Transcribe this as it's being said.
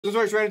This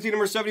is random team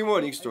number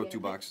 71. You can throw 2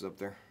 boxes up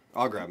there.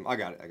 I'll grab them. I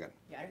got it. Got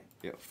it?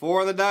 Yeah.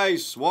 4 on the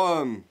dice.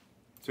 1,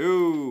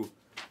 2,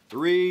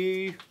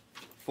 3,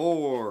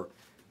 4.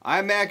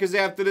 iMac is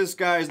after this,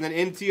 guys, and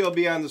then NT will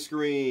be on the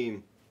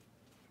screen.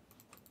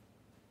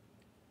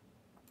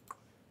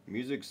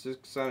 Music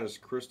 6 on his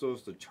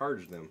crystals to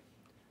charge them.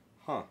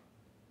 Huh.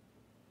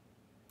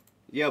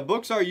 Yeah,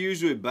 books are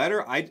usually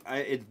better.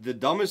 It's the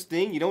dumbest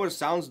thing. You know what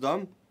sounds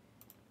dumb?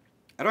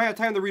 I don't have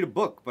time to read a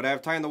book, but I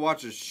have time to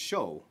watch a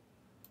show.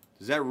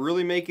 Does that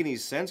really make any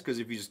sense? Because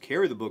if you just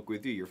carry the book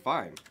with you, you're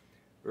fine.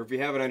 Or if you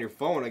have it on your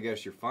phone, I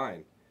guess you're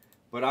fine.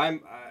 But I'm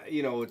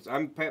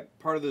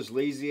part of this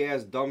lazy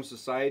ass dumb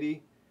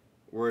society,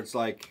 where it's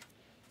like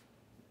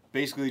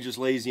basically just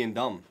lazy and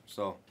dumb.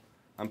 So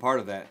I'm part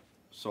of that.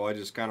 So I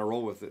just kind of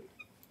roll with it.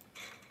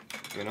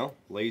 You know,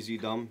 lazy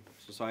dumb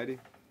society.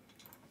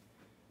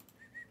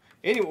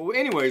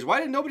 Anyways, why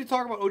didn't nobody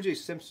talk about O.J.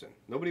 Simpson?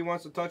 Nobody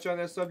wants to touch on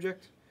that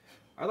subject?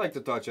 I'd like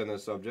to touch on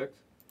that subject.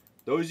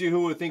 Those of you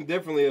who would think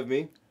differently of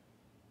me,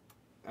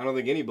 I don't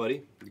think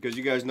anybody, because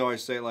you guys know I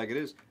say it like it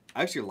is.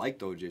 I actually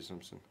liked O.J.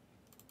 Simpson.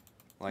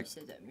 Like, you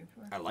said that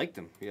before. I liked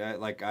him. Yeah,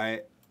 like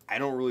I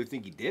don't really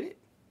think he did it.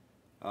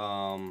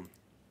 And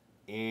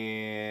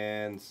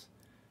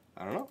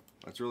I don't know.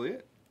 That's really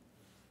it.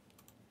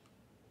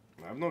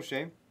 I have no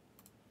shame.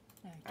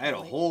 I had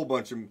a whole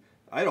bunch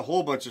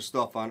of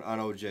stuff on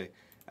OJ.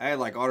 I had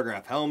like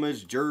autographed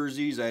helmets,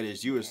 jerseys. I had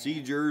his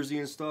USC jersey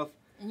and stuff.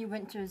 And you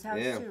went to his house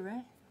too,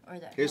 right? Or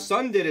that his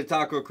son did it,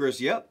 Taco Chris.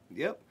 Yep.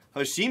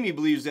 Hashimi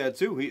believes that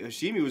too.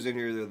 Hashimi was in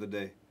here the other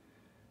day.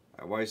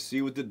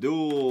 YC with the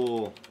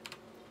duel.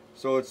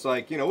 So it's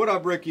like, you know, what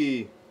up,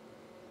 Ricky?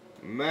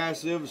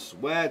 Massive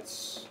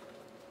sweats.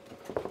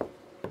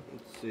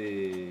 Let's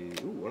see.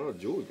 Ooh, I know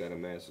Julie got a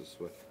massive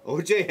sweat.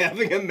 OJ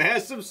having a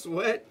massive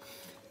sweat?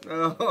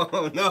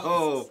 Oh,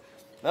 no.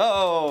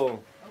 No.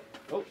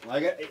 Oh,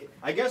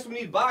 I guess we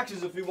need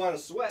boxes if we want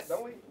to sweat,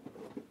 don't we?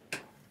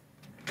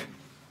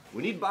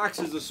 We need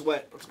boxes of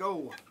sweat. Let's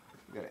go.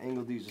 We got to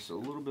angle these just a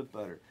little bit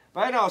better.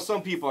 But I know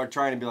some people are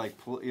trying to be like,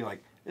 you know,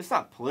 like, it's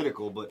not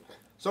political, but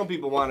some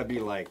people want to be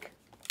like,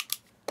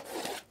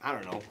 I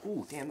don't know.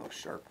 Ooh, damn, that was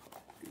sharp.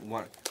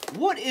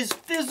 What is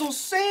Fizzle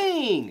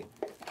saying?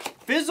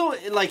 Fizzle,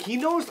 like, he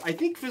knows, I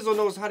think Fizzle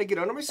knows how to get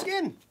under my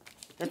skin.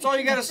 That's all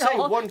you got to say.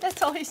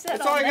 That's all he said.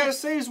 That's all I got to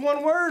say is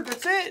one word.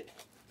 That's it.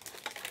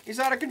 He's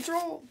out of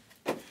control.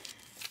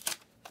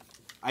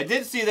 I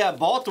did see that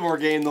Baltimore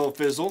game, though,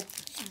 Fizzle.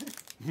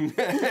 He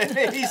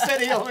said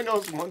he only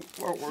knows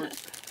 4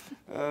 words.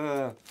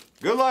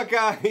 Good luck,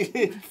 guys.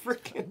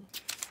 Freaking.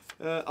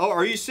 Oh,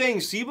 are you saying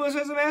Seabass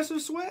has a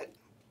massive sweat?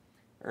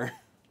 Or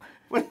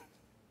what?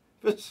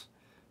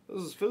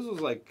 Fizzle's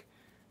like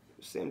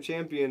Sam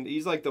Champion.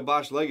 He's like the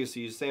Bosch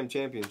Legacy. He's Sam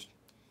Champion.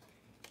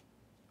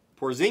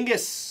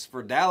 Porzingis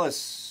for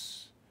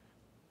Dallas.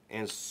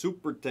 And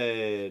Super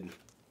Ted.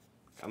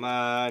 Come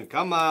on,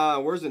 come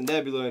on. Where's the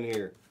Nebula in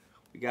here?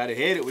 We gotta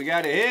hit it. We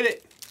gotta hit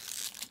it.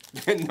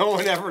 And no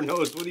one ever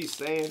knows what he's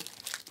saying.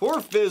 Poor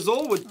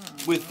Fizzle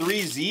with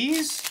 3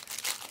 Z's.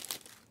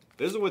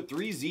 Fizzle with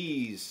 3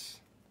 Z's.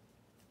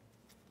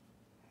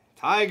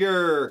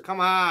 Tiger, come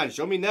on,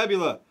 show me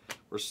Nebula.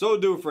 We're so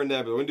due for a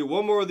Nebula. We're gonna do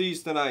 1 more of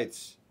these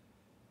tonight.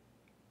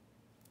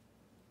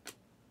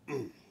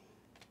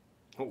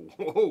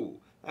 Oh,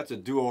 that's a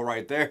duo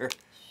right there.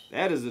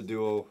 That is a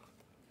duo.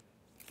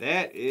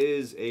 That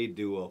is a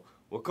duo.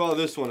 We'll call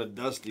this one a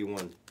dusty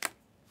one.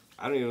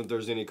 I don't even know if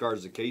there's any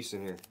cards to case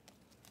in here.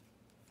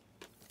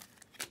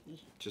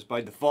 Just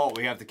by default,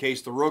 we have to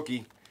case the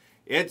rookie.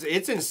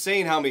 It's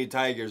insane how many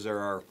Tigers there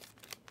are.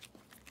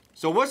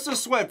 So what's the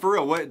sweat for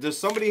real? What does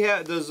somebody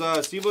have? Does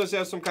Seabass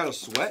have some kind of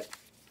sweat?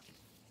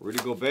 Rudy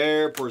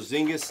Gobert,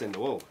 Porzingis, and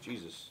whoa,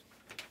 Jesus!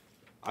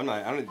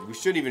 We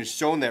shouldn't even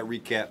shown that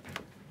recap.